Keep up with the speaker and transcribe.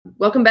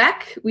welcome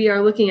back. We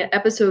are looking at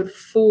episode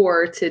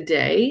 4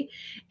 today.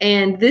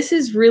 And this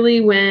is really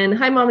when,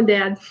 hi, Mom and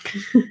Dad.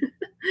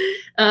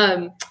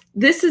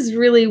 This is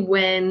really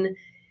when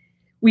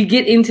we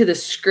get into the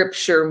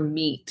scripture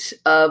meat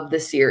of the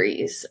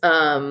series.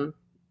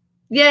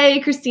 Yay,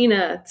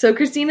 Christina. So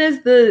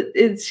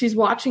Christina's she's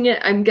watching it.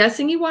 I'm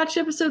guessing you watched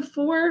episode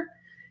 4.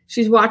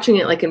 She's watching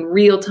it like in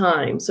real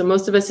time. So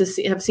most of us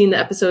have seen the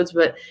episodes,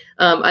 but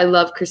I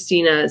love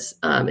Christina's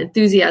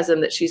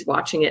enthusiasm that she's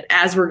watching it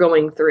as we're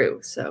going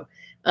through. So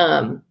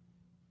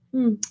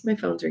my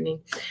phone's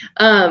ringing.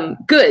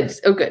 Good.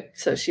 Oh, good.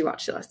 So she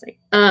watched it last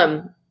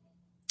night.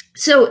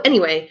 So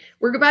anyway,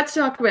 we're about to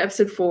talk about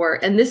episode 4,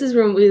 and this is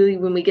when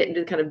we get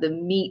into kind of the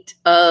meat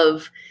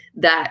of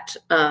that,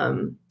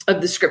 of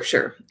the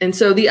scripture. And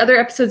so the other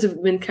episodes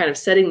have been kind of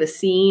setting the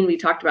scene. We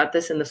talked about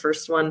this in the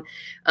first one,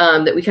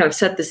 that we kind of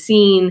set the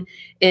scene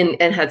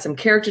and had some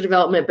character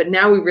development, but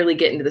now we really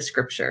get into the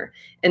scripture.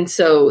 And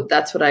so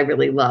that's what I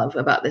really love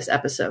about this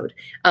episode.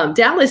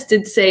 Dallas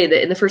did say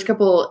that in the first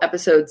couple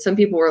episodes, some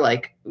people were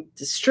like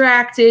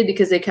distracted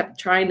because they kept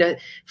trying to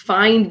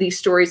find these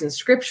stories in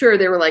scripture.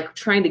 They were like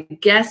trying to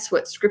guess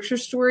what scripture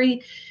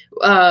story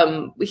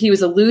he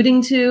was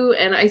alluding to.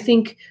 And I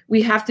think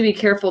we have to be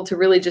careful to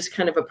really just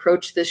kind of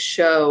approach this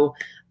show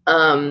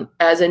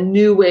as a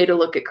new way to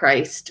look at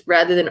Christ,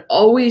 rather than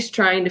always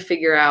trying to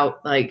figure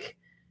out like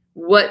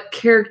what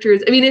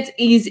characters. I mean, it's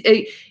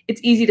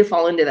easy to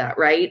fall into that,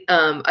 right?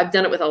 I've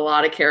done it with a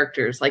lot of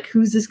characters, like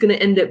who's this going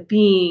to end up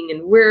being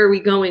and where are we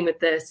going with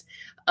this?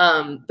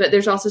 But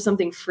there's also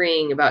something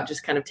freeing about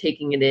just kind of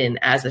taking it in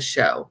as a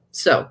show.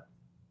 So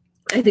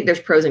I think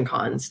there's pros and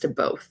cons to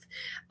both.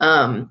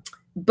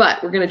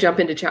 But we're going to jump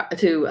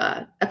into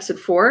episode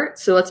 4.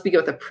 So let's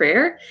begin with a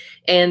prayer,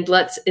 and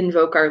let's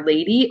invoke Our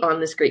Lady on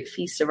this great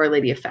feast of Our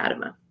Lady of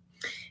Fatima.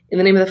 In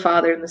the name of the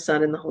Father, and the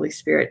Son, and the Holy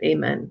Spirit,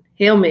 amen.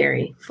 Hail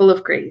Mary, full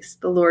of grace,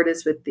 the Lord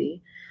is with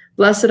thee.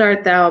 Blessed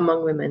art thou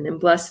among women, and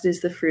blessed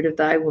is the fruit of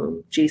thy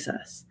womb,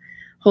 Jesus.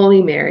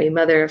 Holy Mary,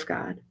 Mother of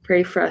God,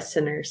 pray for us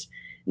sinners,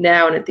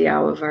 now and at the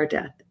hour of our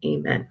death.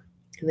 Amen.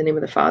 In the name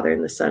of the Father,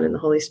 and the Son, and the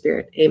Holy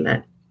Spirit,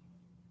 amen.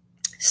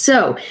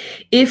 So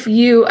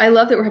I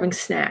love that we're having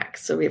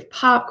snacks. So we have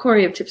popcorn,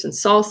 we have chips and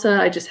salsa.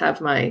 I just have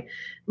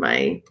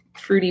my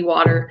fruity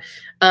water.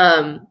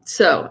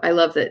 So I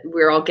love that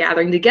we're all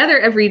gathering together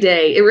every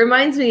day. It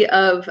reminds me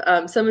of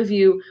some of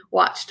you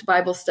watched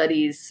Bible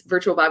studies,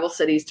 virtual Bible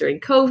studies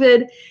during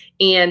COVID,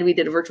 and we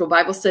did a virtual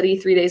Bible study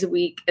 3 days a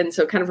week. And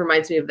so it kind of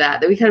reminds me of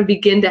that we kind of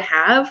begin to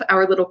have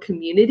our little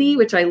community,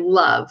 which I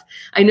love.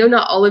 I know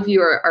not all of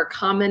you are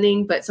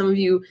commenting, but some of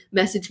you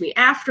message me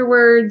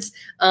afterwards.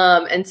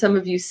 And some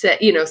of you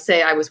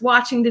say I was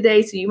watching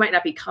today, so you might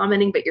not be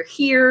commenting, but you're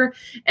here.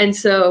 And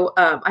so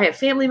I have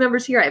family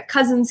members here. I have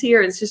cousins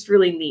here. And it's just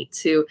really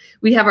neat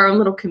we have our own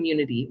little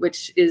community,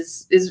 which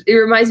it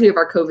reminds me of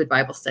our COVID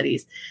Bible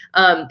studies.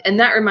 And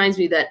that reminds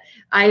me that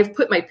I have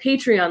put my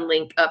Patreon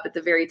link up at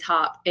the very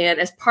top. And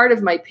as part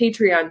of my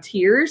Patreon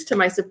tiers to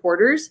my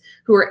supporters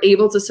who are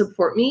able to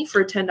support me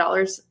for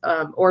 $10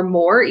 or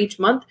more each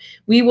month,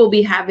 we will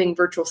be having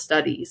virtual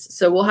studies.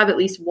 So we'll have at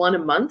least one a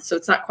month. So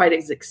it's not quite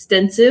as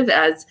extensive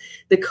as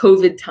the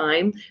COVID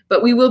time,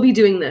 but we will be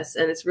doing this.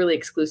 And it's really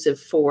exclusive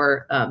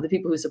for the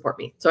people who support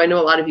me. So I know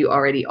a lot of you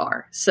already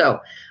are. So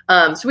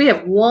we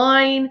have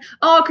wine.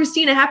 Oh,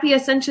 Christina, happy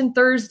Ascension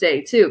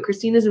Thursday too.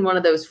 Christina's in one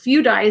of those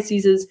few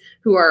dioceses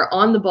who are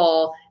on the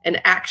ball and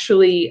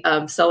actually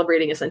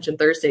celebrating Ascension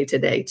Thursday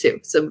today too.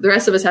 So the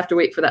rest of us have to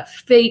wait for that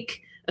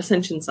fake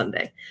Ascension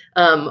Sunday.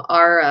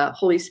 Our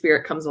Holy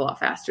Spirit comes a lot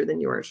faster than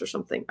yours or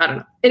something. I don't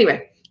know.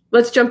 Anyway,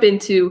 let's jump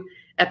into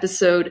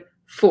episode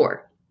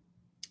 4.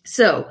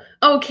 So,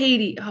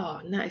 Katie. Oh,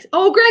 nice.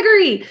 Oh,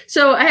 Gregory.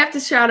 So I have to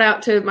shout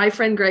out to my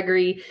friend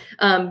Gregory.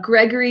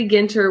 Gregory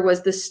Ginter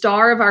was the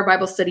star of our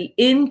Bible study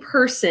in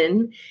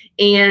person.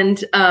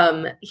 And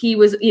he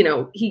was,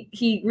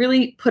 he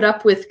really put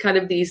up with kind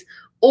of these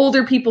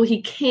older people.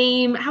 He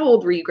came, how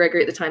old were you,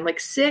 Gregory, at the time? Like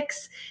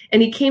 6.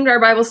 And he came to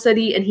our Bible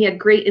study and he had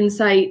great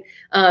insight.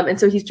 And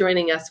so he's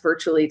joining us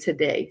virtually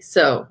today.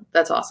 So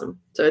that's awesome.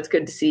 So it's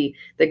good to see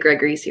that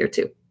Gregory's here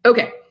too.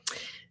 Okay.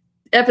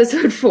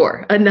 Episode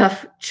 4,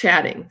 enough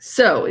chatting.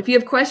 So if you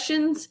have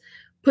questions,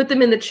 put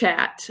them in the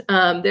chat.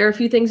 There are a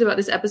few things about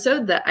this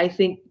episode that I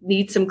think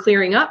need some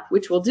clearing up,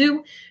 which we'll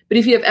do. But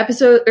if you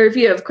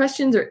have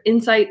questions or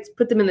insights,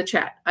 put them in the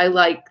chat. I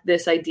like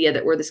this idea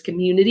that we're this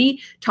community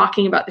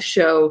talking about the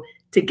show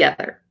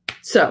together.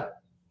 So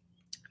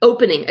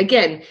opening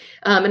again.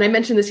 And I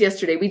mentioned this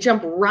yesterday, we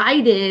jump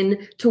right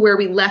in to where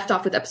we left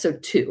off with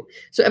episode 2.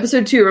 So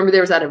episode 2, remember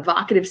there was that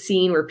evocative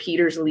scene where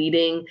Peter's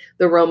leading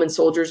the Roman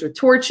soldiers with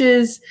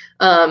torches.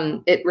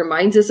 It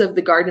reminds us of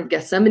the Garden of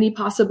Gethsemane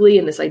possibly,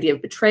 and this idea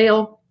of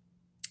betrayal.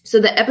 So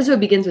the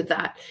episode begins with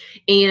that.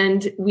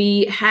 And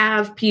we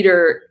have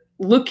Peter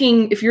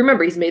looking, if you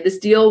remember, he's made this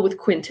deal with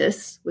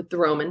Quintus, with the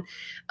Roman,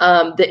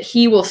 that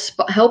he will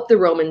help the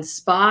Romans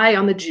spy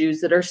on the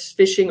Jews that are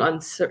fishing on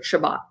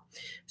Shabbat.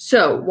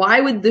 So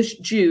why would the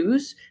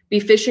Jews be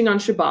fishing on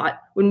Shabbat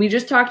when we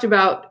just talked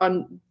about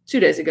on 2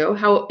 days ago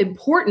how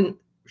important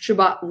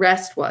Shabbat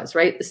rest was,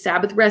 right? The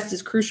Sabbath rest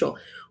is crucial.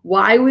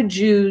 Why would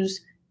Jews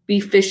be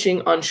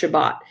fishing on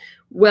Shabbat?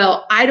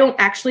 Well, I don't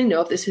actually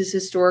know if this is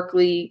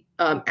historically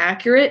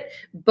accurate,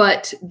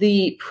 but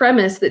the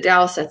premise that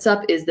Dallas sets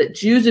up is that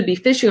Jews would be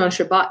fishing on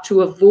Shabbat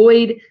to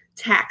avoid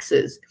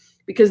taxes,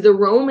 because the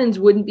Romans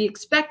wouldn't be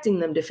expecting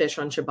them to fish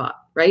on Shabbat,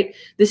 right?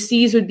 The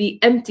seas would be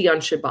empty on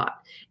Shabbat.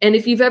 And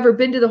if you've ever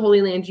been to the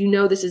Holy Land, you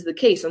know this is the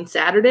case. On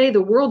Saturday,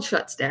 the world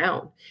shuts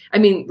down. I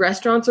mean,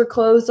 restaurants are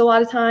closed a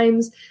lot of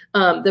times.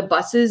 The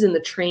buses and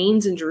the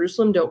trains in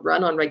Jerusalem don't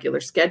run on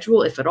regular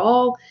schedule, if at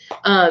all.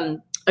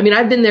 I mean,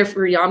 I've been there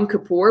for Yom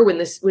Kippur when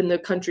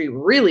the country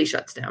really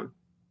shuts down.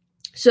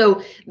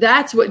 So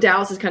that's what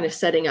Dallas is kind of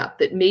setting up,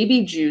 that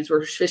maybe Jews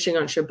were fishing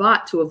on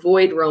Shabbat to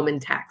avoid Roman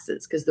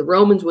taxes, because the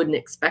Romans wouldn't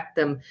expect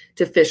them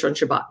to fish on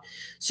Shabbat.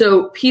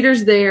 So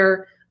Peter's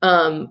there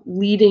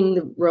leading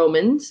the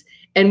Romans.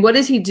 And what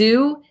does he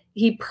do?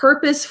 He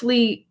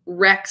purposefully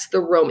wrecks the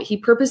Roman. He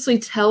purposely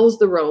tells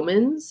the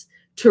Romans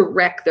to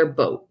wreck their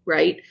boat,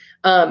 right?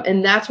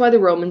 And that's why the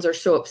Romans are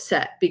so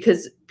upset,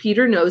 because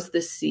Peter knows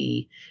the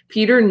sea.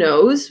 Peter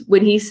knows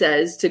when he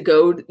says to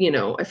go,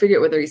 I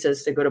forget whether he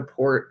says to go to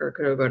port or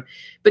go,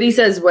 but he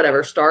says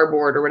whatever,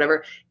 starboard or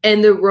whatever.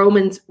 And the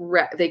Romans,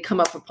 they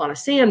come up upon a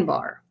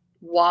sandbar.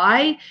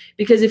 Why?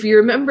 Because if you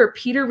remember,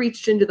 Peter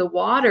reached into the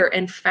water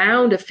and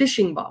found a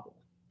fishing bobble.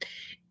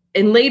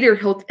 And later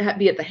he'll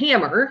be at the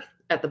hammer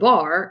at the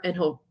bar and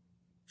he'll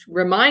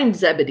remind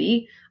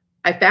Zebedee,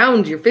 I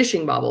found your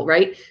fishing bobble,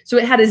 right? So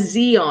it had a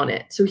Z on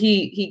it. So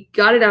he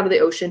got it out of the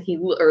ocean,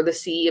 or the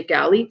Sea of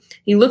Galilee.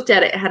 He looked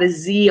at it, it had a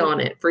Z on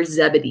it for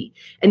Zebedee.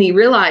 And he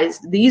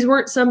realized these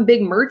weren't some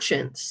big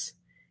merchants.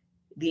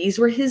 These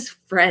were his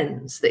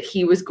friends that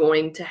he was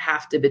going to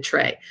have to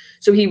betray.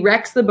 So he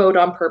wrecks the boat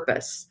on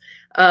purpose.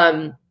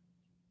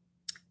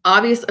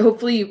 Obviously,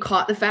 hopefully you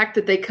caught the fact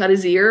that they cut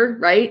his ear,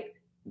 right?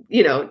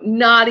 We're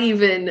not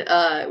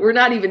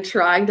even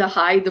trying to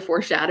hide the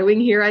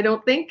foreshadowing here, I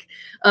don't think.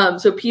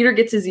 So Peter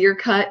gets his ear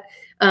cut.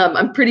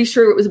 I'm pretty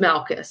sure it was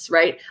Malchus,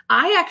 right?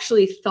 I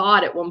actually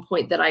thought at one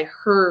point that I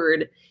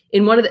heard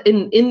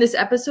in this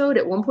episode,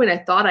 at one point I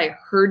thought I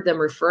heard them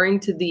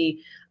referring to the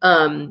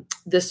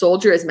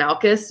soldier as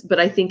Malchus, but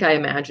I think I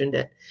imagined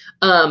it.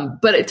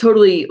 But it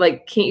totally,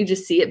 can't you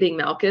just see it being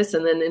Malchus?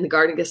 And then in the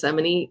Garden of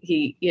Gethsemane,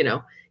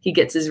 he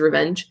gets his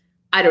revenge.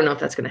 I don't know if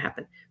that's going to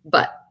happen,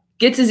 but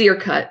gets his ear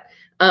cut.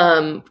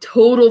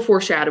 Total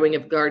foreshadowing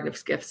of Garden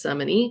of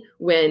Gethsemane,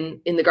 when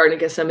in the Garden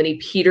of Gethsemane,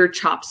 Peter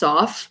chops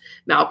off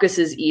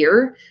Malchus's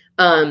ear,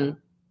 and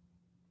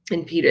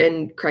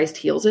Christ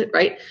heals it,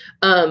 right?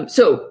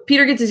 So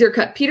Peter gets his ear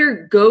cut.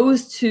 Peter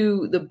goes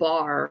to the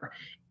bar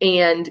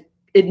and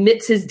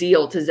admits his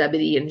deal to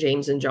Zebedee and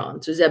James and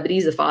John. So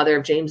Zebedee's the father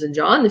of James and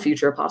John, the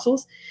future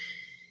apostles.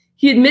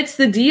 He admits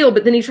the deal,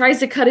 but then he tries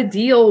to cut a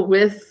deal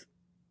with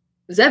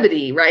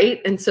Zebedee,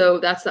 right? And so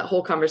that's that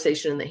whole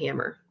conversation in the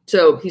hammer.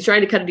 So he's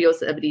trying to cut a deal with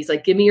Zebedee. He's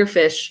like, give me your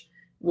fish.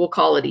 We'll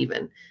call it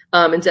even.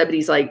 And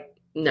Zebedee's like,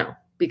 no,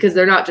 because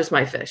they're not just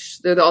my fish.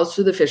 They're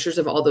also the fishers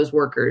of all those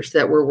workers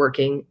that were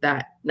working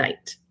that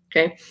night.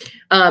 Okay.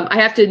 I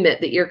have to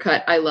admit, the ear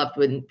cut, I loved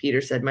when Peter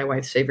said my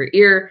wife's favorite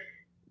ear.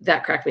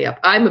 That cracked me up.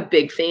 I'm a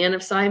big fan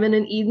of Simon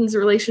and Eden's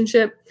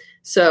relationship.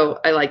 So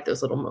I like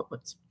those little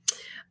moments.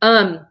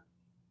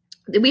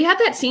 We have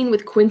that scene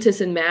with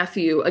Quintus and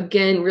Matthew,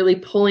 again, really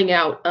pulling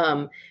out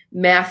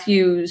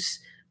Matthew's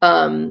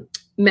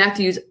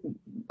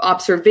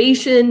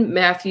observation,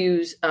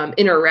 Matthew's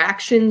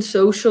interaction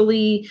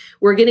socially.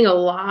 We're getting a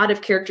lot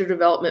of character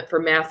development for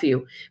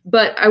Matthew.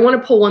 But I want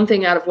to pull one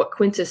thing out of what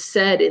Quintus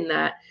said in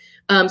that.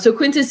 So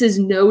Quintus is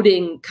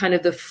noting kind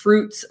of the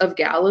fruits of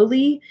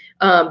Galilee,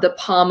 the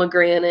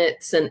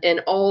pomegranates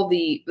and all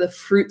the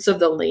fruits of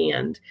the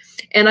land.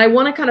 And I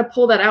want to kind of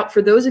pull that out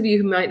for those of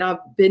you who might not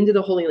have been to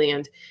the Holy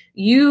Land.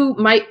 You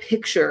might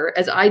picture,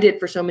 as I did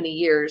for so many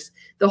years,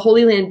 the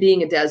Holy Land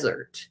being a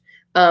desert.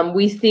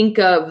 We think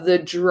of the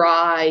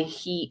dry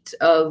heat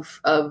of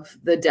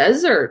the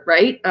desert,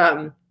 right?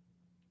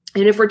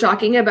 And if we're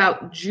talking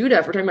about Judah,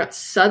 if we're talking about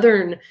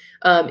southern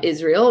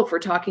Israel, if we're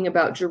talking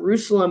about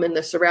Jerusalem and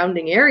the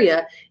surrounding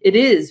area, it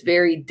is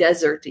very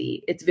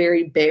deserty. It's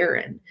very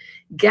barren.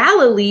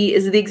 Galilee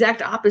is the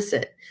exact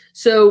opposite.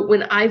 So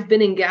when I've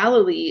been in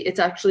Galilee, it's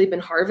actually been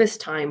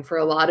harvest time for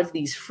a lot of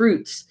these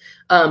fruits,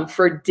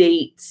 for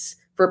dates,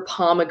 for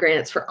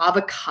pomegranates, for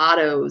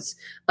avocados.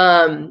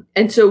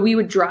 And so we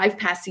would drive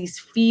past these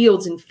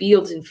fields and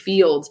fields and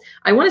fields.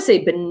 I want to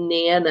say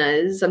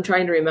bananas, I'm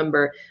trying to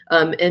remember,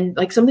 and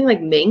like something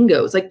like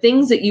mangoes, like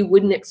things that you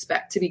wouldn't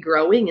expect to be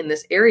growing in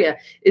this area.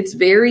 It's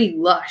very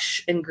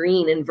lush and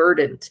green and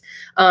verdant.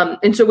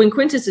 And so when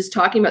Quintus is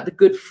talking about the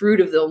good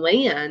fruit of the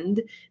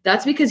land,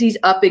 that's because he's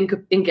up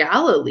in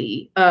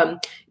Galilee.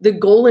 The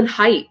Golan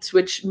Heights,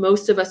 which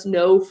most of us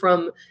know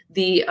from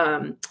the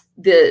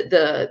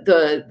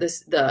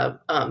the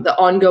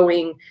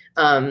ongoing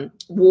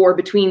war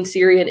between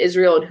Syria and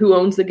Israel and who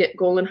owns the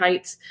Golan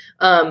Heights.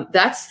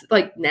 That's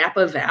like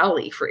Napa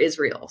Valley for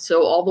Israel.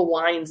 So all the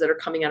wines that are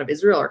coming out of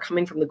Israel are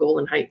coming from the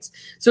Golan Heights.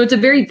 So it's a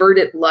very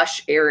verdant,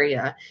 lush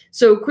area.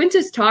 So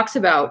Quintus talks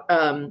about,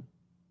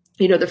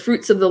 the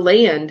fruits of the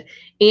land,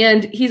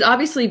 and he's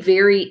obviously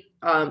very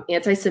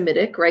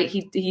anti-Semitic, right?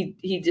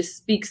 He just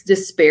speaks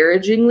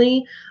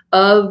disparagingly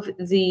of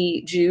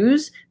the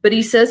Jews, but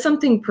he says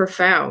something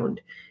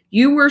profound.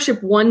 You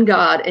worship one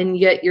God, and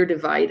yet you're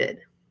divided.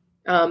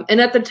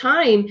 And at the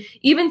time,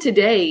 even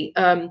today,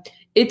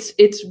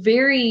 it's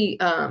very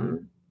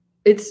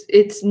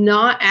it's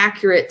not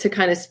accurate to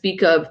kind of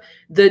speak of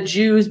the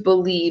Jews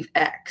believe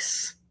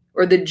X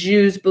or the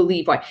Jews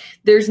believe Y.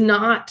 There's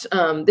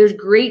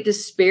great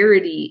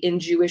disparity in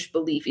Jewish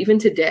belief even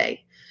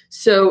today.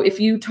 So if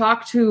you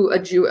talk to a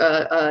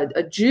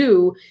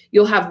Jew,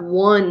 you'll have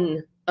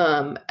one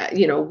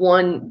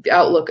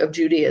outlook of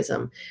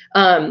Judaism.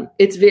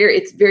 It's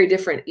very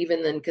different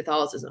even than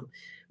Catholicism.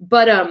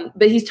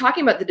 But he's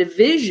talking about the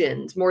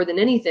divisions more than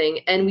anything,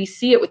 and we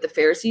see it with the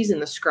Pharisees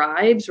and the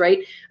scribes,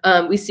 right?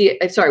 We see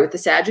it, with the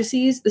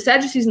Sadducees. The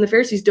Sadducees and the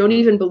Pharisees don't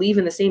even believe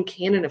in the same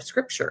canon of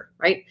Scripture,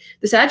 right?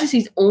 The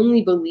Sadducees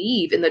only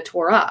believe in the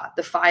Torah,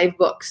 the 5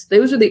 books.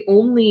 Those are the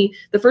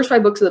first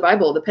 5 books of the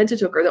Bible, the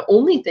Pentateuch, are the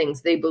only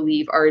things they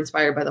believe are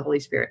inspired by the Holy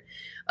Spirit.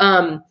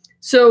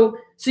 So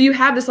you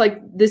have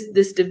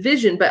this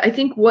division, but I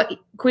think what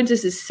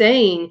Quintus is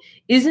saying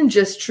isn't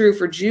just true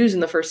for Jews in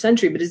the first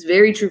century, but is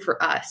very true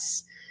for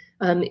us.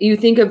 You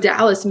think of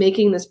Dallas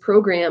making this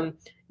program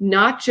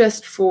not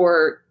just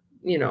for,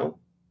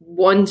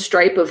 one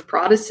stripe of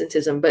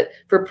Protestantism, but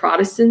for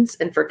Protestants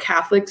and for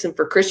Catholics and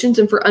for Christians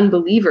and for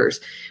unbelievers.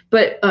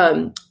 But,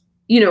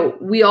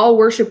 we all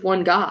worship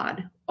one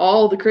God,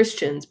 all the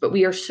Christians, but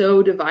we are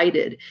so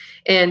divided.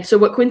 And so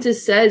what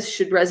Quintus says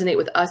should resonate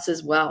with us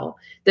as well,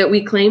 that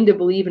we claim to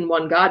believe in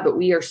one God, but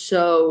we are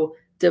so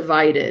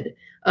divided.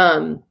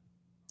 And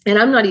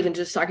I'm not even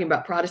just talking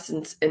about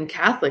Protestants and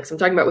Catholics. I'm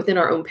talking about within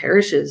our own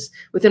parishes,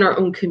 within our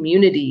own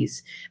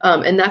communities.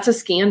 And that's a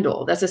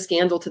scandal. That's a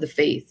scandal to the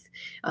faith.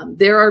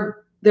 There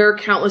are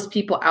countless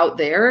people out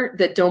there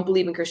that don't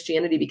believe in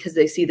Christianity because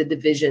they see the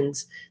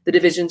divisions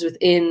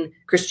within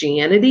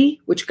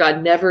Christianity, which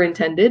God never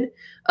intended,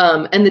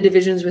 and the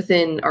divisions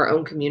within our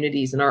own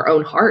communities and our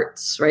own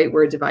hearts, right?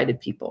 We're a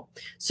divided people.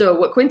 So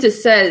what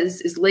Quintus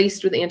says is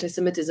laced with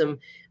anti-Semitism,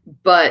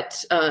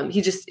 but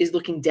he just is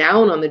looking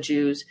down on the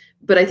Jews.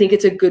 But I think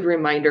it's a good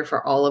reminder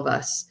for all of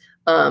us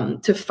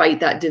to fight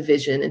that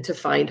division and to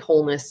find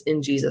wholeness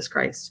in Jesus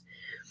Christ.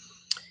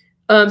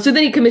 So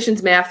then he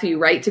commissions Matthew,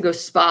 right, to go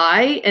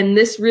spy. And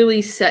this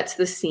really sets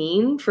the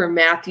scene for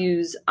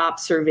Matthew's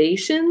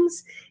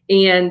observations.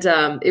 And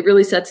it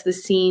really sets the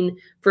scene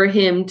for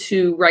him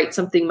to write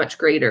something much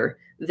greater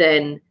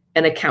than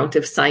an account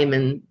of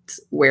Simon's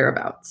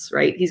whereabouts,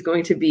 right? He's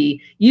going to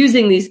be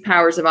using these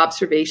powers of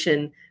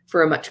observation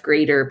for a much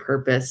greater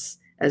purpose,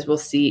 as we'll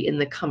see in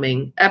the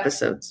coming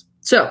episodes.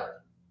 So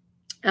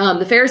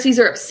the Pharisees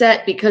are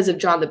upset because of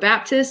John the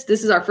Baptist.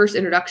 This is our first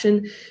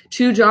introduction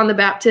to John the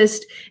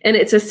Baptist. And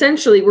it's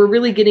essentially, we're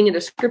really getting into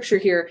scripture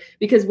here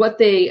because what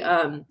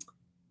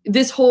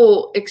this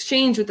whole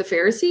exchange with the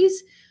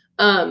Pharisees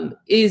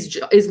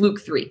is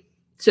Luke 3.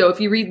 So if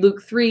you read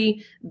Luke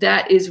 3,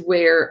 that is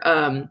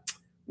where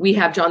we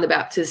have John the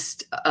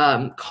Baptist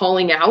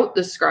calling out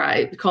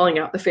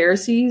the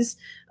Pharisees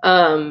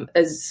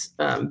as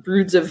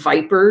broods of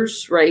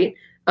vipers, right?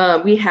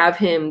 We have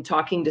him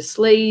talking to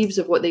slaves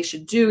of what they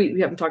should do. We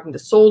have him talking to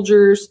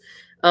soldiers.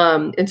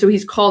 And so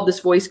he's called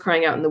this voice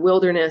crying out in the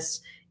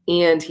wilderness,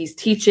 and he's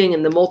teaching,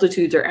 and the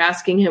multitudes are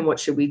asking him, what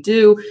should we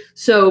do?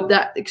 So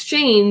that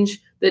exchange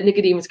that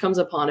Nicodemus comes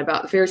upon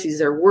about the Pharisees,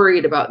 they're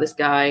worried about this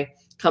guy,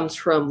 comes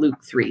from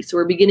Luke 3. So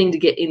we're beginning to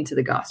get into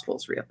the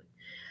Gospels, really.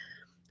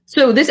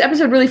 So this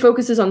episode really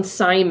focuses on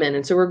Simon.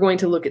 And so we're going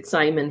to look at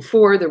Simon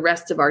for the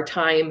rest of our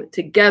time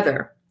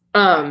together.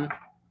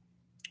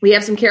 We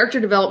have some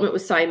character development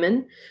with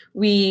Simon.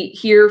 We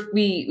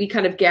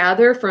kind of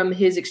gather from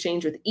his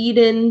exchange with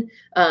Eden.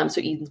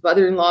 So Eden's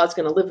mother-in-law is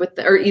going to live with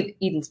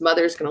Eden's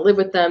mother is going to live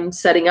with them,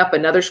 setting up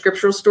another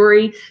scriptural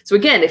story. So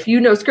again, if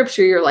you know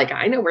scripture, you're like,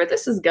 I know where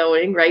this is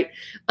going, right?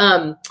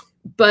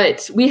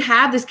 But we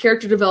have this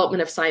character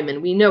development of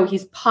Simon. We know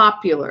he's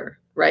popular,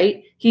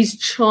 right? He's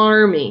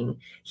charming.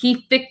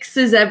 He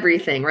fixes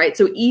everything, right?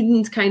 So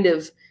Eden's kind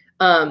of,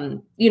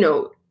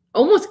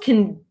 almost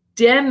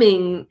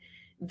condemning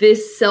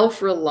this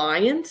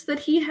self-reliance that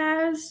he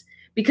has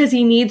because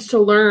he needs to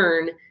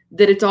learn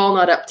that it's all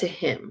not up to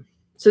him.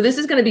 So this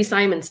is going to be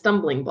Simon's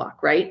stumbling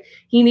block, right?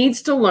 He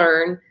needs to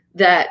learn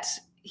that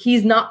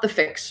he's not the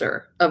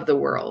fixer of the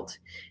world.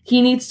 He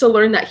needs to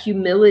learn that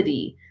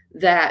humility,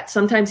 that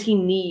sometimes he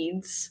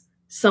needs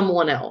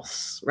someone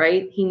else,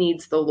 right? He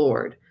needs the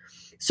Lord.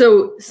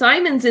 So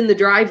Simon's in the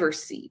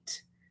driver's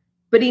seat,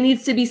 but he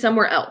needs to be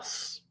somewhere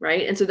else,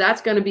 right? And so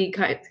that's going to be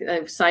kind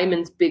of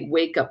Simon's big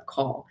wake-up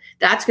call.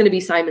 That's going to be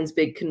Simon's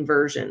big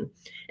conversion.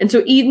 And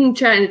so Eden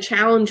kind of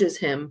challenges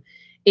him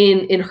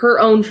in her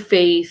own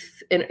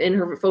faith and in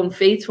her own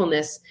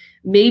faithfulness,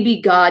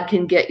 maybe God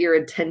can get your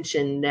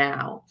attention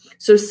now.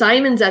 So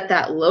Simon's at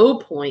that low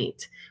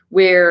point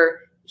where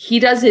he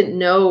doesn't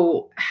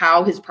know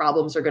how his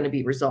problems are going to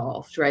be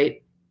resolved,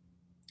 right?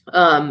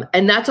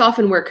 And that's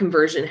often where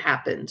conversion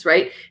happens,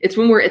 right? It's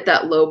when we're at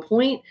that low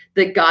point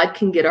that God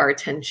can get our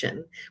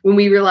attention. When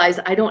we realize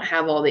I don't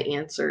have all the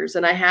answers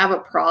and I have a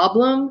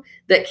problem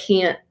that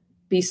can't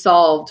be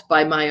solved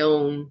by my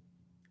own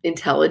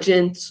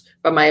intelligence,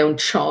 by my own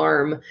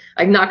charm.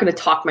 I'm not going to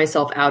talk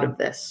myself out of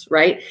this,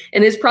 right?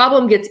 And his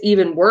problem gets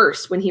even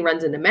worse when he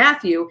runs into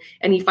Matthew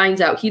and he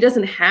finds out he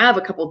doesn't have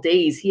a couple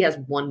days, he has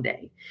one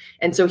day.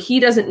 And so he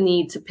doesn't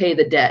need to pay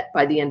the debt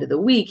by the end of the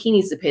week. He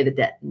needs to pay the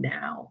debt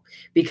now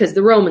because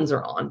the Romans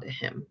are on to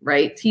him,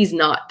 right? He's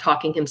not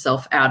talking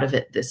himself out of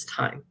it this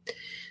time.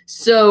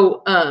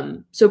 So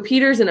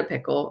Peter's in a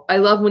pickle. I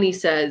love when he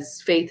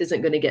says, faith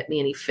isn't going to get me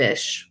any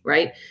fish,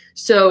 right?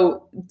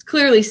 So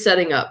clearly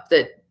setting up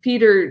that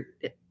Peter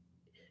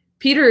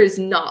is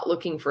not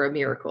looking for a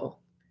miracle.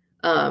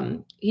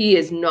 He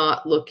is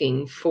not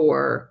looking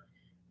for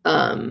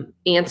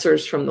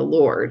answers from the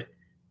Lord,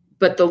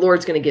 but the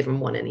Lord's going to give him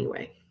one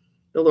anyway.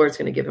 The Lord's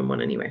going to give him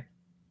one anyway.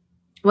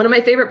 One of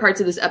my favorite parts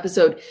of this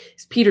episode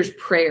is Peter's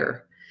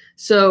prayer.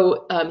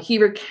 So he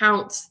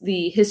recounts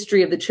the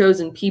history of the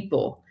chosen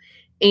people,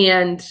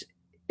 and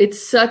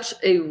it's such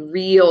a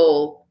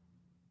real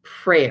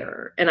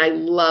prayer, and I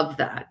love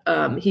that.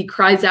 He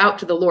cries out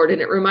to the Lord,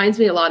 and it reminds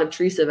me a lot of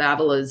Teresa of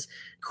Avila's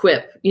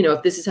quip,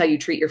 if this is how you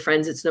treat your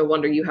friends, it's no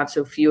wonder you have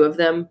so few of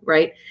them,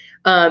 right?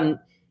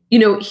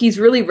 He's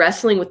really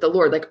wrestling with the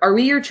Lord, like, are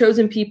we your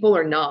chosen people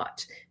or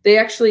not? They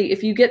actually,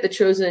 if you get the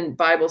Chosen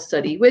Bible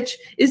Study, which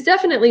is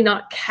definitely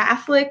not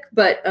Catholic,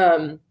 but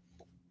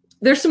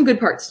there's some good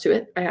parts to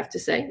it, I have to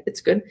say.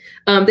 It's good.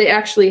 They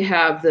actually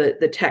have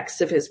the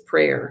text of his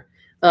prayer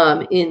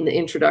in the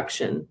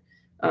introduction.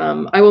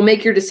 I will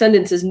make your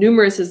descendants as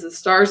numerous as the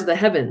stars of the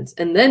heavens.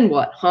 And then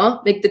what,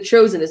 Make the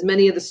chosen as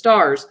many of the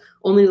stars,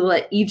 only to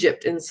let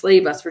Egypt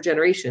enslave us for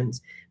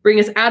generations. Bring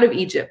us out of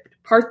Egypt,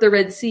 part the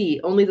Red Sea,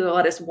 only to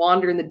let us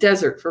wander in the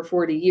desert for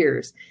 40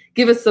 years.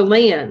 Give us the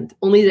land,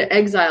 only to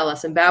exile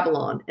us in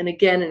Babylon, and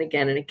again and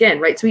again and again,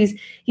 right? So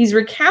he's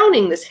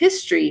recounting this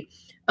history.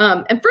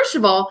 And first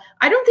of all,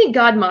 I don't think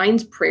God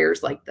minds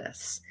prayers like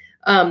this.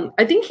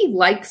 I think he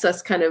likes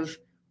us kind of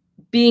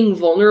being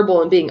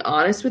vulnerable and being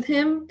honest with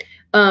him.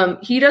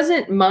 He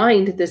doesn't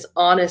mind this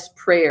honest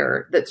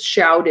prayer that's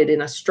shouted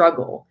in a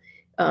struggle.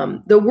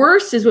 The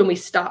worst is when we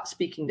stop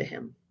speaking to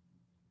him.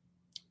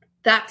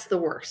 That's the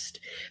worst.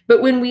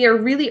 But when we are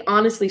really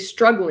honestly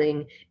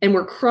struggling and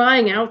we're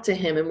crying out to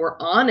him and we're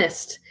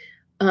honest,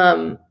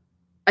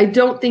 I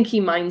don't think he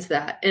minds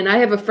that. And I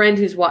have a friend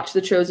who's watched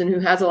The Chosen who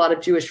has a lot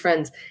of Jewish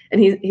friends. And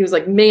he was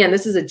like, man,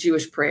 this is a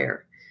Jewish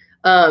prayer.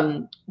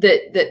 That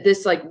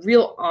this like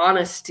real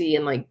honesty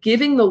and like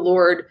giving the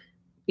Lord,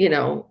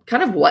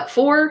 kind of what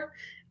for,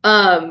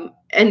 and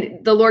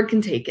the Lord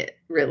can take it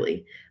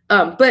really.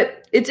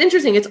 But it's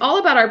interesting. It's all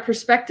about our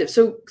perspective.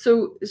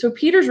 So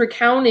Peter's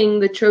recounting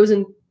the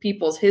chosen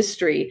people's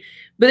history,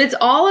 but it's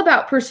all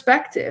about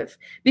perspective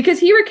because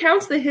he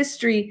recounts the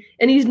history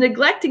and he's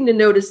neglecting to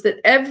notice that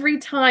every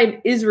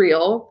time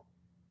Israel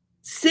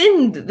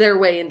sinned their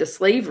way into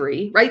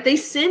slavery, right? They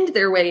sinned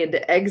their way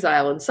into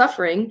exile and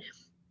suffering.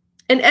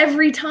 And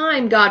every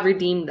time God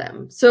redeemed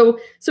them. So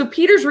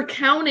Peter's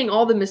recounting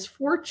all the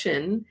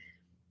misfortune,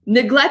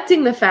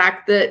 neglecting the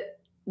fact that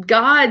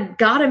God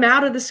got him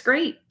out of the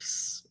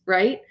scrapes,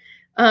 right?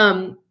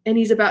 And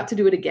he's about to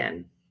do it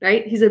again,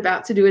 right? He's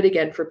about to do it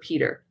again for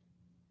Peter.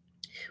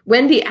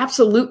 Wendy,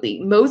 absolutely.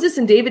 Moses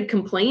and David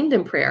complained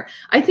in prayer.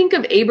 I think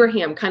of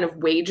Abraham kind of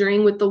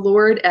wagering with the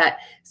Lord at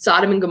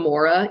Sodom and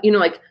Gomorrah,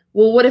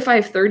 well, what if I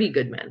have 30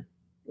 good men?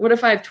 What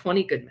if I have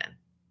 20 good men?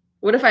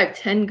 What if I have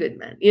 10 good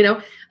men?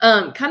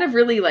 Kind of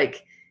really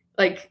like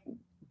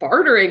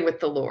bartering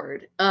with the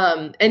Lord.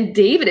 And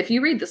David, if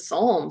you read the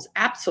Psalms,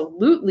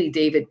 absolutely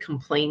David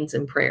complains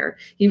in prayer.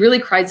 He really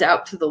cries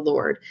out to the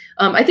Lord.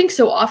 I think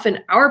so often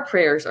our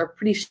prayers are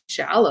pretty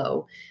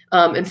shallow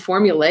and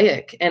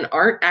formulaic and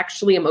aren't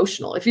actually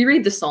emotional. If you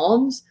read the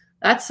Psalms,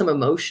 that's some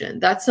emotion.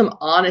 That's some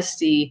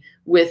honesty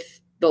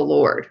with the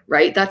Lord,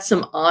 right? That's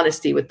some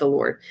honesty with the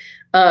Lord.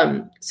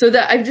 So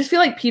that I just feel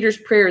like Peter's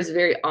prayer is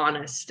very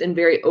honest and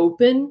very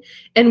open.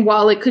 And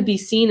while it could be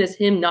seen as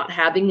him not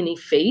having any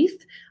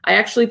faith, I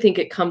actually think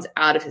it comes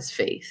out of his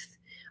faith,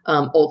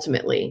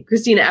 ultimately.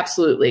 Christina,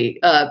 absolutely.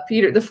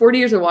 Peter, the 40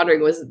 years of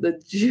wandering was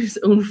the Jews'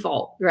 own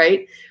fault,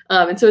 right?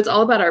 And so it's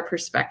all about our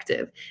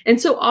perspective.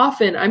 And so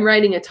often I'm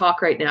writing a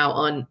talk right now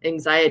on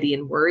anxiety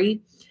and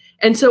worry.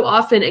 And so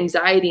often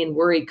anxiety and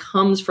worry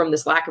comes from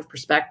this lack of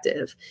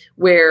perspective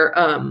where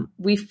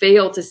we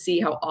fail to see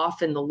how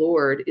often the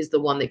Lord is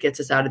the one that gets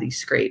us out of these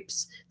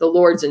scrapes. The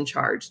Lord's in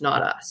charge,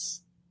 not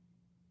us.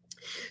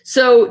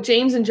 So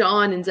James and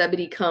John and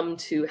Zebedee come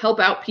to help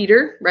out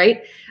Peter,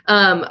 right?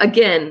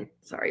 Again,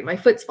 sorry, my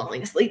foot's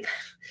falling asleep.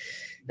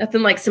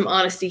 Nothing like some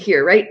honesty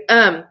here, right?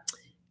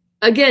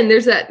 again,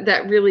 there's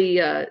that really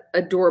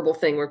adorable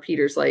thing where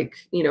Peter's like,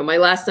 my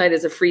last night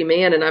as a free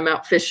man and I'm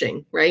out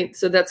fishing, right?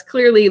 So that's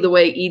clearly the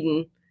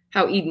way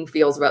how Eden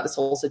feels about this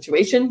whole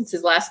situation. It's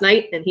his last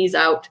night and he's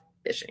out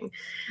fishing.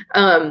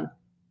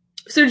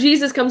 So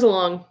Jesus comes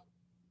along,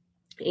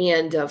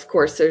 and of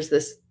course there's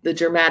the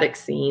dramatic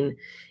scene.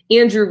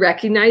 Andrew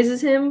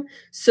recognizes him.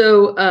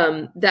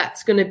 So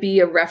that's going to be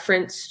a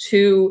reference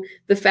to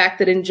the fact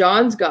that in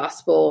John's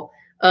gospel,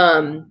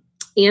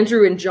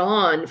 Andrew and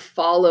John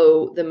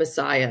follow the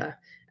Messiah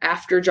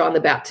after John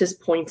the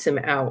Baptist points him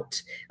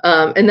out.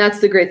 And that's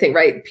the great thing,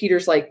 right?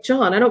 Peter's like,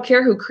 John, I don't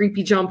care who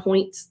creepy John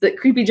points, that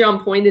creepy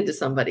John pointed to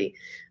somebody.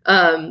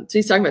 So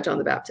he's talking about John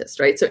the Baptist,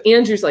 right? So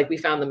Andrew's like, we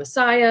found the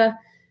Messiah.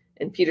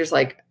 And Peter's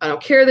like, I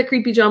don't care that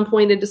creepy John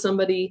pointed to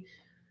somebody.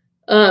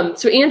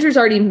 So Andrew's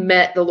already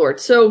met the Lord.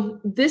 So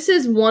this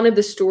is one of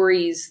the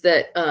stories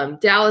that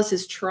Dallas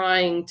is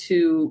trying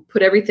to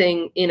put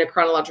everything in a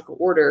chronological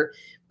order,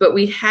 but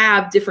we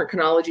have different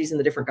chronologies in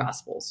the different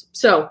gospels.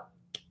 So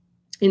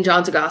in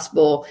John's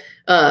gospel,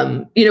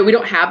 we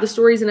don't have the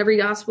stories in every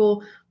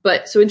gospel,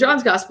 but so in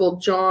John's gospel,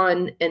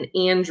 John and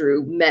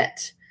Andrew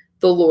met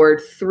the Lord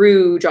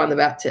through John the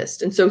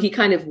Baptist. And so he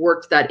kind of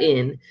worked that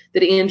in,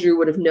 that Andrew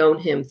would have known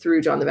him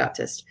through John the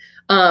Baptist.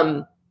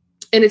 And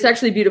it's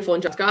actually beautiful in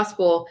John's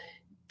gospel.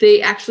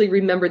 They actually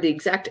remember the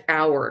exact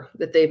hour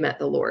that they met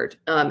the Lord.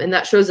 And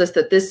that shows us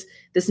that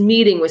this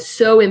meeting was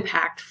so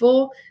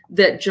impactful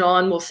that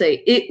John will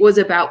say, it was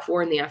about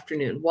 4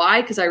 PM.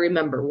 Why? Because I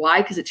remember.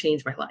 Why? Because it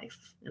changed my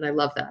life. And I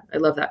love that. I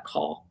love that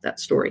call, that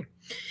story.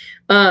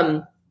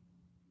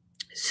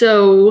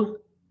 So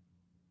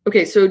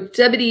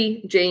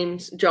Zebedee,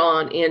 James,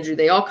 John, Andrew,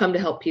 they all come to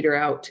help Peter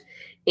out.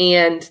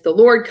 And the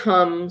Lord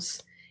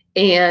comes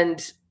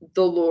and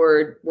the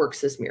Lord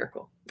works this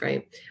miracle,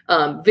 right?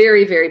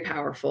 Very, very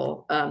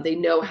powerful. They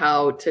know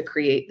how to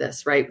create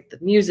this, right? With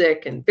the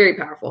music, and very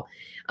powerful.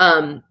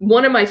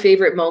 One of my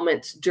favorite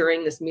moments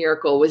during this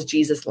miracle was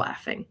Jesus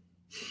laughing.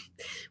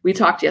 We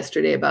talked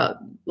yesterday about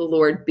the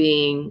Lord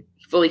being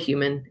fully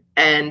human.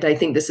 And I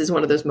think this is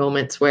one of those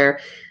moments where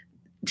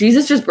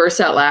Jesus just bursts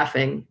out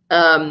laughing.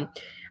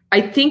 I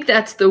think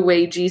that's the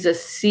way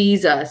Jesus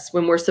sees us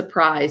when we're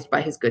surprised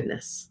by his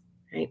goodness,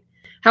 right?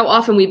 How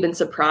often we've been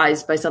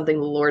surprised by something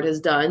the Lord has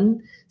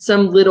done,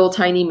 some little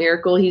tiny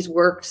miracle he's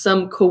worked,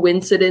 some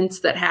coincidence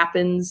that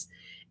happens,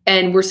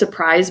 and we're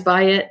surprised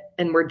by it,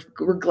 and we're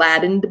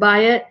gladdened by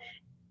it,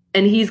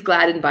 and he's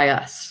gladdened by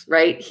us,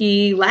 right?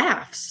 He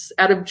laughs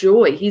out of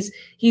joy.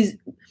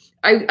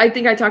 I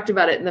think I talked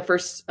about it in the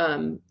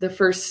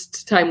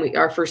first time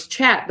our first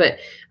chat, but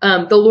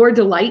the Lord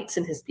delights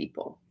in his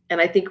people. And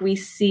I think we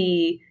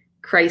see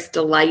Christ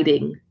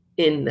delighting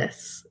in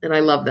this. And I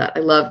love that. I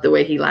love the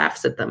way he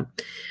laughs at them.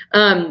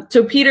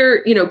 So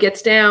Peter,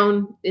 gets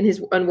down in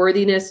his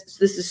unworthiness.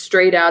 This is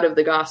straight out of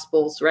the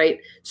Gospels, right?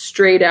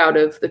 Straight out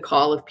of the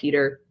call of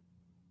Peter.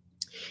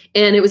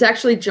 And it was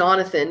actually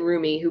Jonathan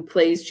Rumi, who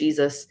plays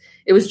Jesus.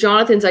 It was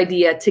Jonathan's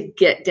idea to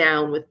get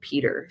down with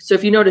Peter. So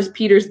if you notice,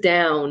 Peter's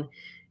down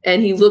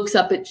and he looks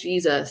up at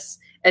Jesus,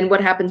 and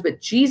what happens? But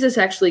Jesus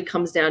actually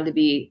comes down to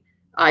be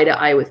eye to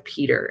eye with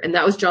Peter. And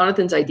that was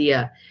Jonathan's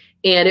idea.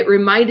 And it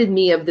reminded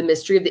me of the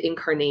mystery of the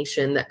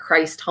incarnation, that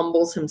Christ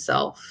humbles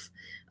himself,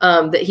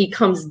 that he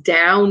comes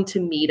down to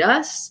meet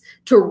us,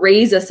 to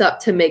raise us up,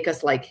 to make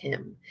us like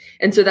him.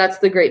 And so that's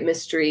the great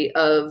mystery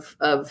of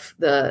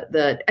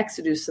the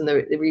Exodus and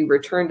the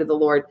return to the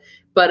Lord.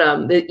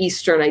 But the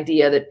Eastern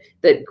idea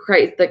that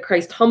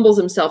Christ humbles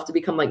himself to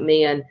become like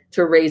man,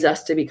 to raise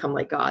us to become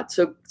like God.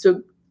 So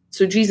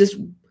Jesus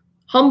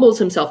humbles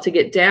himself to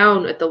get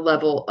down at the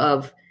level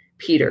of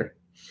Peter.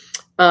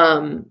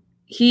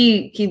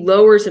 He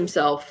lowers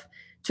himself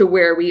to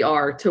where we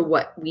are, to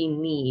what we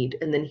need,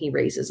 and then he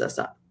raises us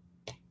up.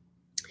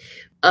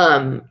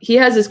 He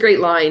has this great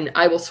line,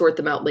 I will sort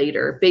them out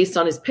later, based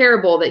on his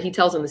parable that he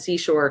tells on the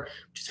seashore,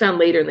 which is found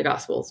later in the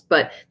Gospels.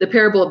 But the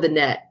parable of the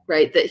net,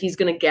 right? That he's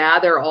going to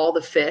gather all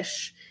the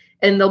fish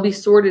and they'll be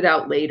sorted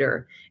out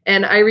later.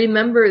 And I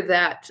remember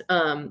that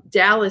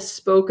Dallas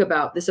spoke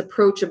about this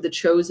approach of The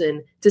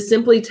Chosen to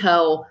simply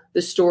tell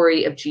the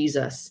story of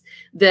Jesus.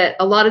 That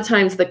a lot of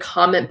times the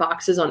comment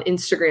boxes on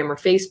Instagram or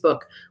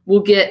Facebook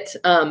will get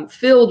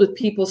filled with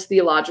people's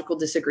theological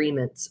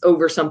disagreements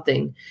over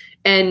something.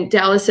 And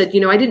Dallas said,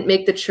 I didn't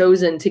make The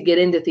Chosen to get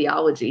into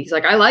theology. He's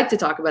like, I like to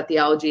talk about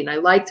theology and I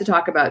like to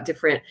talk about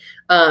different,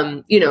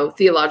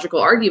 theological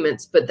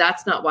arguments, but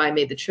that's not why I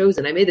made The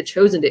Chosen. I made The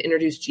Chosen to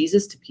introduce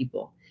Jesus to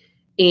people.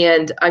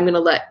 And I'm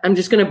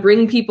just going to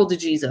bring people to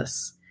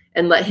Jesus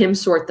and let him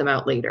sort them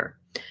out later.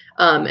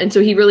 And so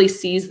he really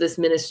sees this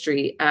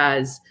ministry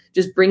as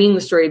just bringing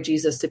the story of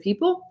Jesus to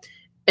people,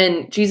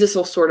 and Jesus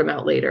will sort them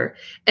out later.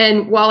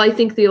 And while I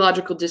think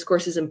theological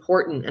discourse is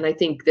important, and I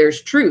think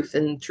there's truth,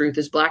 and truth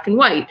is black and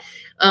white,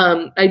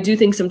 I do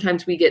think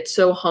sometimes we get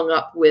so hung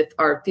up with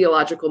our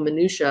theological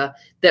minutia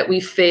that we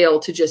fail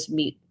to just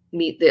meet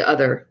the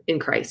other in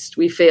Christ.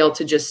 We fail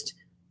to just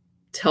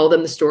tell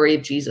them the story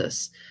of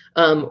Jesus.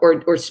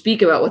 or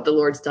speak about what the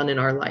Lord's done in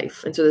our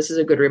life. And so this is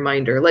a good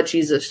reminder. Let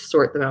Jesus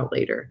sort them out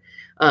later.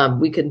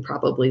 We can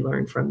probably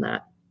learn from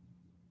that.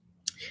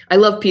 I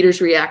love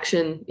Peter's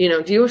reaction. Do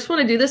you just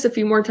want to do this a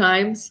few more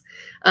times?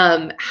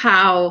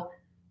 How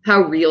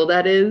real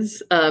that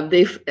is.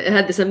 They've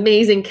had this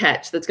amazing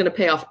catch that's going to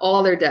pay off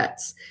all their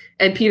debts.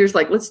 And Peter's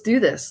like, let's do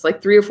this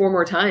like 3 or 4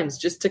 more times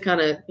just to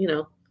kind of,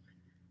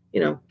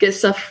 get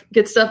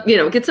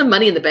some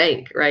money in the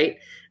bank. Right.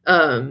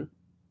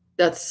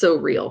 That's so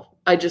real.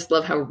 I just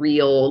love how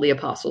real the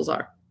apostles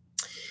are.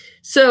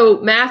 So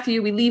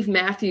Matthew, we leave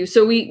Matthew.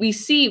 So we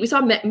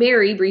saw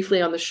Mary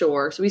briefly on the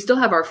shore. So we still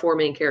have our 4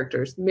 main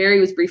characters.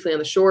 Mary was briefly on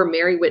the shore.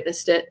 Mary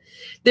witnessed it.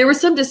 There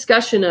was some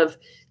discussion of,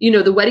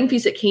 the wedding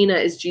feast at Cana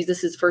is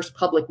Jesus's first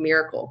public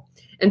miracle.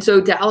 And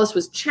so Dallas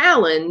was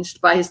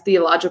challenged by his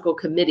theological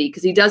committee,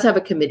 because he does have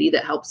a committee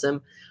that helps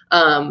him,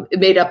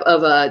 made up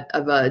of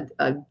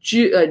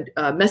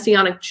a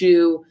Messianic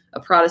Jew, a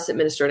Protestant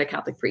minister, and a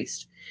Catholic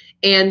priest.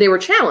 And they were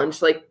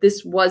challenged, like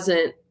this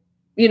wasn't,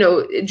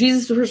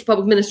 Jesus' first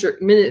public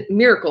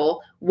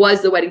miracle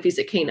was the wedding feast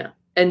at Cana.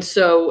 And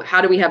so how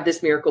do we have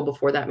this miracle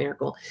before that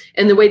miracle?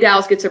 And the way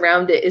Dallas gets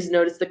around it is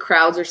notice the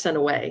crowds are sent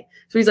away.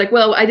 So he's like,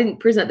 well, I didn't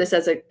present this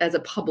as a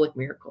public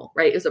miracle,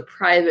 right? It was a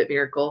private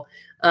miracle.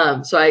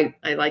 So I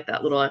like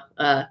that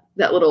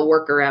little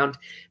workaround.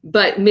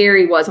 But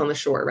Mary was on the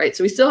shore, right?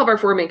 So we still have our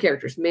 4 main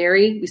characters.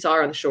 Mary, we saw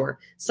her on the shore.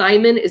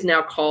 Simon is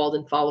now called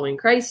and following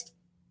Christ.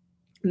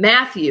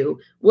 Matthew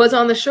was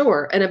on the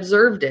shore and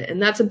observed it.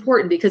 And that's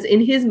important because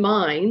in his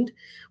mind,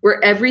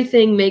 where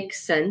everything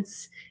makes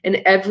sense and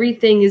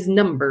everything is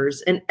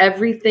numbers and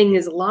everything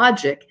is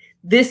logic,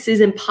 this is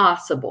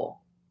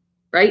impossible,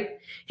 right?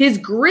 His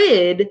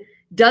grid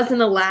doesn't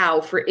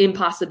allow for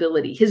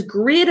impossibility. His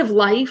grid of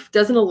life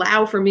doesn't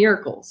allow for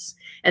miracles.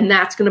 And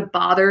that's going to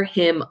bother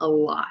him a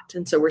lot.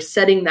 And so we're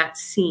setting that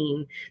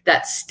scene,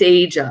 that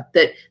stage up,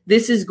 that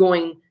this is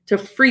going to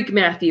freak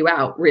Matthew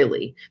out,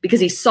 really, because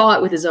he saw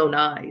it with his own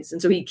eyes.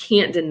 And so he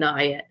can't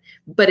deny it,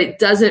 but it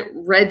doesn't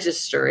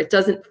register. It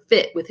doesn't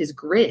fit with his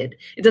grid.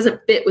 It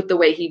doesn't fit with the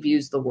way he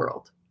views the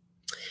world.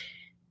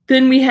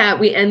 Then we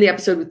end the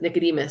episode with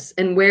Nicodemus.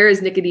 And where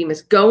is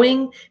Nicodemus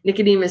going?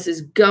 Nicodemus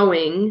is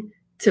going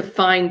to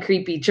find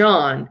creepy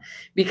John,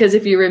 because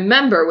if you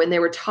remember when they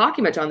were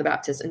talking about John the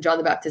Baptist and John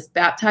the Baptist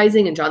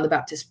baptizing and John the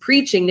Baptist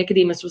preaching,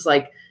 Nicodemus was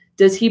like,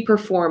 does he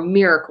perform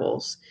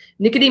miracles?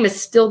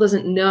 Nicodemus still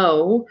doesn't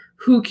know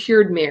who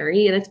cured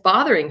Mary, and it's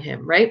bothering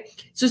him, right?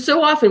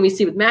 So often we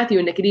see with Matthew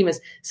and Nicodemus,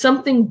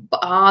 something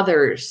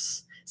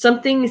bothers,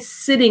 something is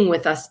sitting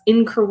with us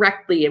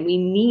incorrectly, and we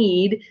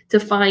need to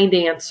find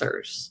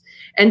answers.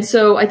 And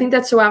so I think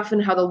that's so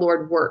often how the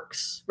Lord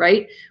works,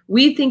 right?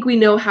 We think we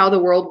know how the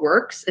world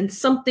works, and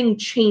something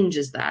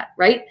changes that,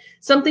 right?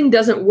 Something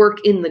doesn't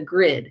work in the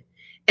grid.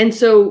 And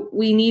so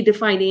we need to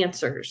find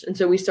answers. And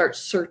so we start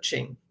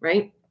searching,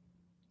 right?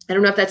 I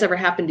don't know if that's ever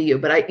happened to you,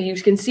 but you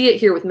can see it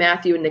here with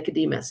Matthew and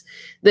Nicodemus,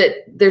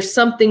 that there's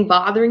something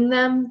bothering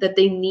them that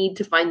they need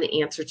to find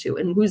the answer to.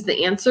 And who's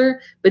the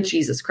answer? But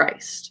Jesus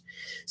Christ.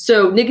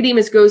 So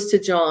Nicodemus goes to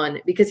John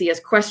because he has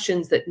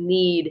questions that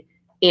need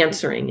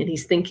answering. And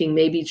he's thinking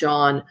maybe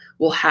John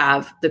will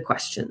have the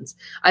questions.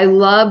 I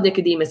love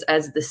Nicodemus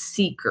as the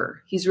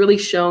seeker. He's really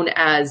shown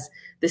as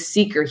the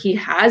seeker. He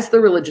has the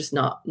religious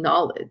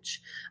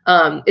knowledge.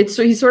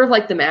 He's sort of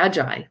like the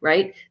Magi,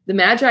 right? The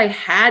Magi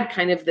had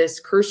kind of this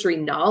cursory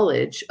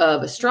knowledge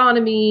of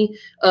astronomy,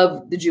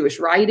 of the Jewish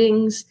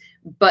writings,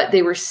 but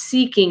they were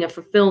seeking a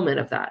fulfillment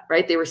of that,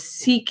 right? They were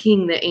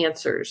seeking the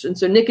answers. And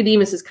so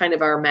Nicodemus is kind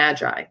of our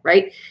Magi,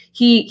 right?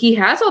 He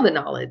has all the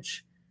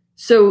knowledge.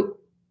 So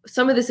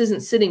some of this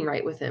isn't sitting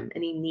right with him,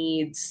 and he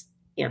needs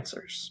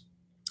answers.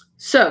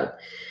 So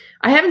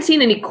I haven't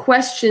seen any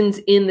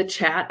questions in the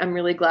chat. I'm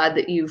really glad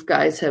that you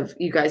guys have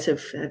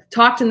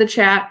talked in the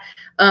chat.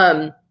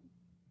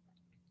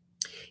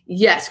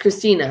 Yes,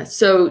 Christina.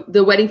 So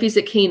the wedding feast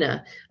at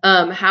Cana,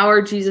 how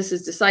are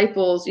Jesus's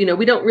disciples?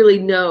 We don't really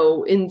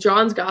know. In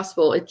John's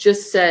gospel, it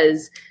just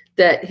says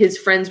that his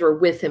friends were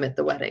with him at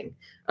the wedding.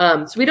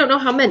 So we don't know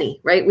how many,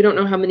 right? We don't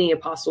know how many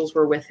apostles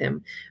were with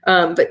him.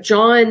 But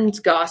John's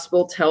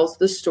gospel tells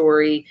the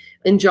story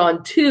in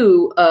John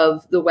 2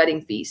 of the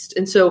wedding feast.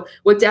 And so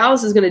what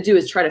Dallas is going to do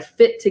is try to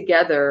fit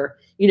together,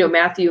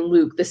 Matthew and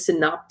Luke, the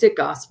synoptic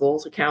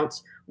gospels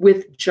accounts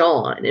with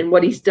John. And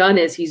what he's done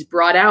is he's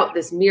brought out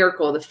this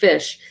miracle, the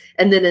fish.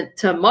 And then in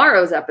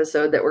tomorrow's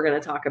episode that we're going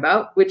to talk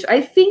about, which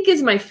I think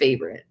is my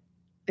favorite.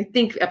 I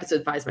think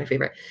episode 5 is my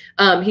favorite.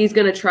 He's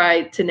going to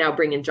try to now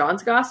bring in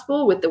John's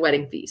gospel with the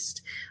wedding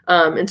feast.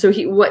 And so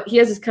he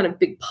has this kind of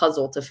big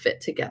puzzle to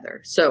fit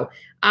together. So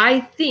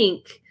I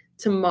think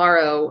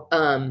tomorrow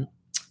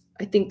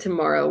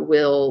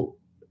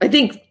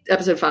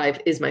episode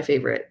 5 is my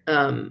favorite.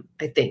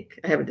 I think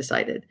I haven't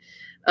decided.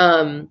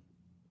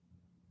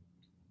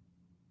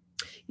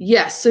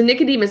 Yes. So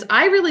Nicodemus,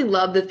 I really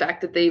love the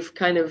fact that they've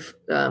kind of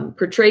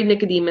portrayed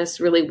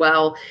Nicodemus really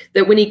well,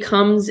 that when he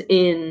comes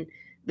in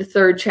the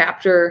 3rd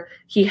chapter,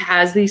 he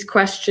has these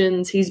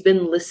questions. He's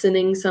been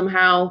listening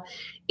somehow.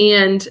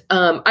 And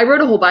I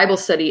wrote a whole Bible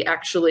study,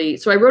 actually.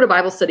 So I wrote a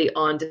Bible study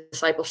on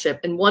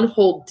discipleship, and one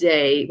whole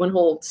day, one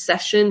whole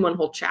session, one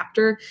whole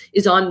chapter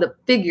is on the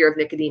figure of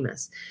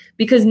Nicodemus,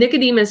 because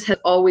Nicodemus has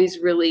always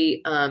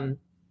really,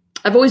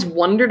 I've always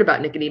wondered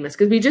about Nicodemus,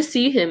 because we just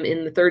see him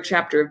in the 3rd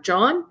chapter of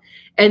John,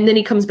 and then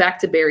he comes back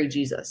to bury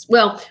Jesus.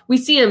 Well, we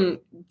see him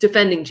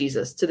defending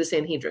Jesus to the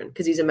Sanhedrin,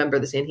 because he's a member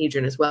of the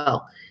Sanhedrin as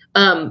well.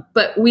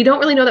 But we don't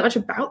really know that much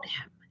about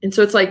him. And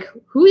so it's like,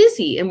 who is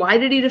he? And why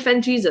did he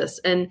defend Jesus?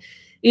 And,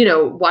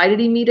 why did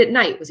he meet at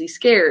night? Was he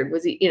scared?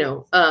 Was he,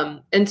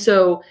 and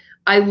so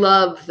I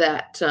love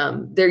that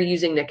they're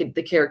using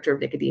the character of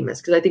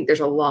Nicodemus, because I think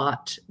there's a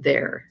lot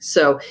there.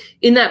 So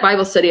in that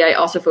Bible study, I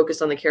also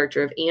focused on the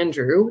character of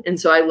Andrew. And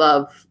so I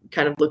love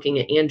kind of looking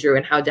at Andrew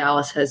and how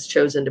Dallas has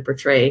chosen to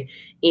portray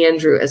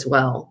Andrew as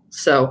well.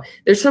 So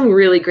there's some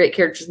really great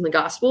characters in the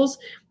Gospels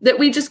that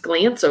we just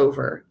glance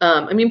over.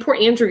 Poor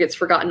Andrew gets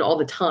forgotten all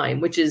the time,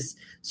 which is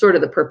sort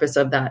of the purpose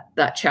of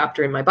that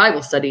chapter in my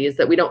Bible study, is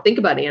that we don't think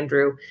about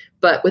Andrew.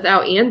 But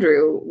without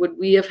Andrew, would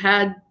we have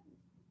had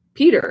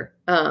Peter?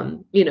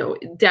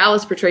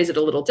 Dallas portrays it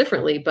a little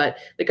differently, but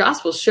the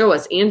Gospels show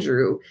us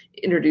Andrew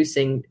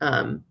introducing,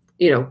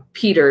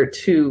 Peter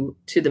to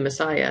the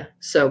Messiah.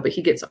 But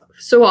he gets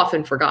so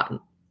often forgotten.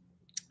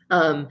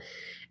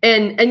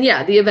 And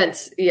yeah, the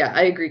events. Yeah,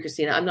 I agree,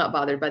 Christina. I'm not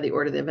bothered by the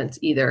order of the events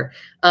either.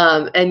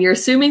 And you're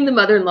assuming the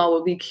mother-in-law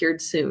will be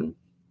cured soon.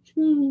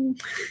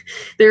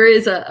 There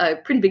is a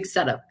pretty big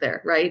setup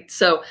there, right?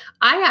 So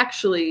I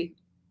actually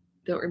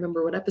don't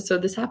remember what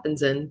episode this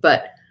happens in,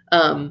 but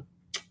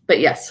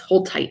yes,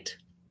 hold tight.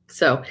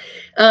 So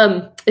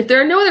if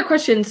there are no other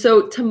questions,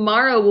 so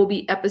tomorrow will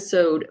be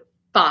episode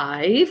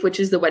 5, which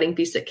is the wedding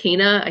feast at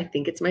Cana. I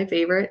think it's my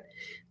favorite.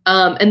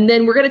 And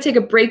then we're going to take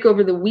a break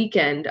over the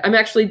weekend. I'm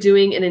actually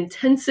doing an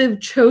intensive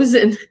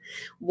Chosen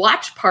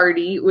watch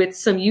party with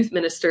some youth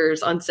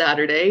ministers on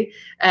Saturday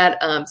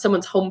at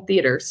someone's home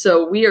theater.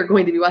 So we are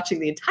going to be watching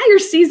the entire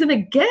season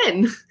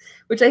again,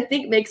 which I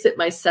think makes it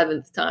my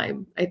 7th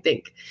time, I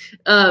think.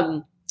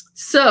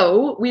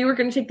 So we were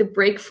going to take the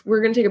break.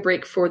 We're going to take a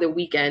break for the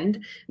weekend,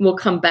 and we'll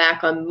come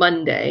back on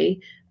Monday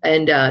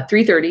and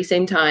 3:30,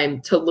 same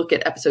time, to look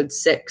at episode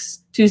 6.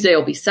 Tuesday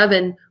will be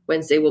 7.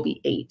 Wednesday will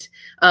be 8.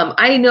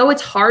 I know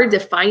it's hard to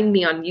find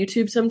me on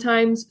YouTube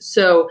sometimes,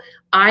 so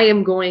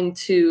I'm going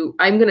to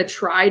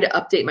try to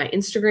update my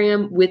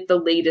Instagram with the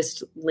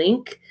latest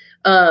link.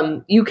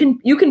 You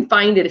can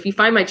find it if you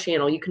find my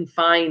channel. You can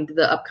find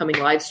the upcoming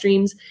live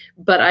streams,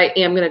 but I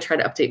am going to try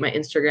to update my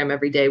Instagram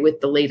every day with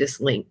the latest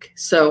link.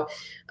 So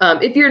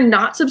if you're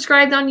not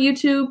subscribed on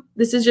YouTube,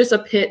 this is just a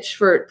pitch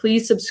for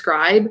please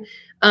subscribe.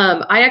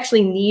 I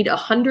actually need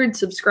 100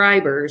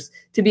 subscribers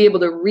to be able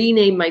to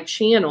rename my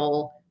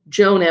channel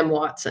Joan M.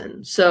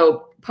 Watson.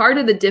 So part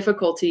of the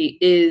difficulty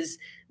is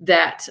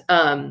that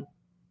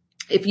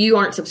if you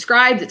aren't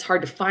subscribed, it's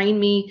hard to find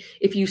me.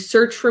 If you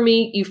search for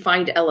me, you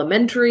find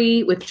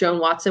Elementary with Joan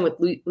Watson with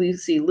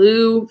Lucy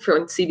Liu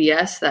from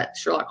CBS, that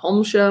Sherlock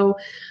Holmes show.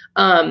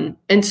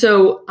 And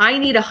so I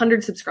need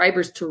 100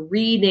 subscribers to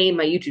rename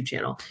my YouTube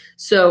channel.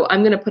 So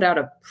I'm going to put out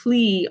a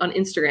plea on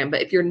Instagram,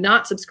 but if you're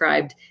not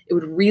subscribed, it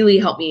would really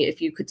help me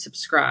if you could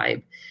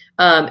subscribe.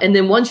 And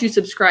then once you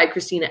subscribe,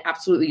 Christina,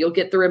 absolutely, you'll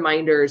get the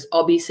reminders.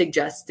 I'll be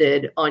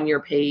suggested on your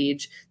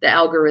page. The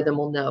algorithm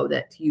will know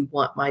that you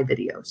want my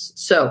videos.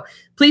 So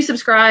please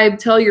subscribe.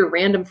 Tell your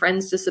random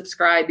friends to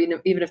subscribe,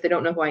 even if they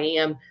don't know who I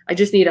am. I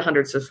just need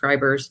 100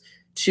 subscribers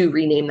to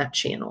rename that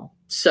channel.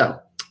 So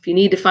if you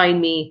need to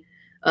find me,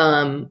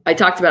 I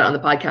talked about it on the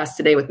podcast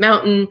today with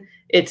Mountain.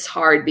 It's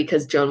hard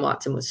because Joan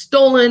Watson was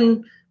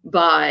stolen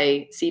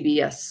by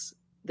CBS,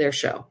 their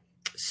show.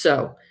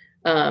 So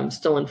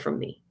stolen from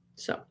me.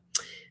 So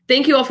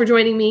thank you all for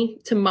joining me.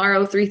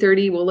 Tomorrow,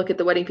 3:30, we'll look at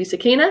the wedding feast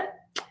at Cana.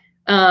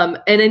 And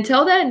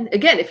until then,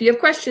 again, if you have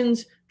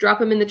questions, drop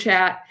them in the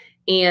chat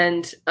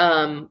and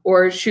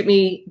or shoot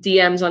me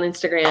DMs on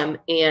Instagram,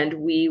 and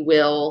we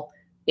will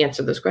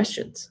answer those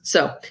questions.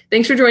 So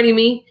thanks for joining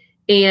me.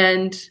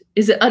 And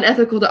is it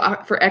unethical to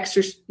offer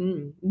extra?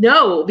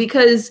 No,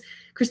 because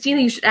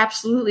Christina, you should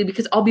absolutely,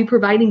 because I'll be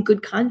providing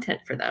good content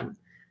for them.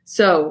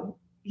 So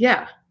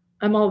yeah,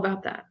 I'm all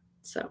about that.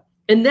 So.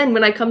 And then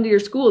when I come to your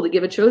school to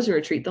give a Chosen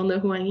retreat, they'll know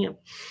who I am.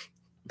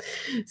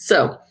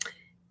 So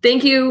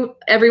thank you,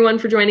 everyone,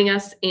 for joining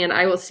us. And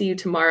I will see you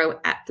tomorrow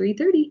at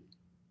 3:30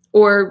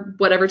 or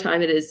whatever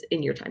time it is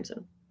in your time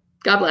zone.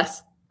 God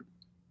bless.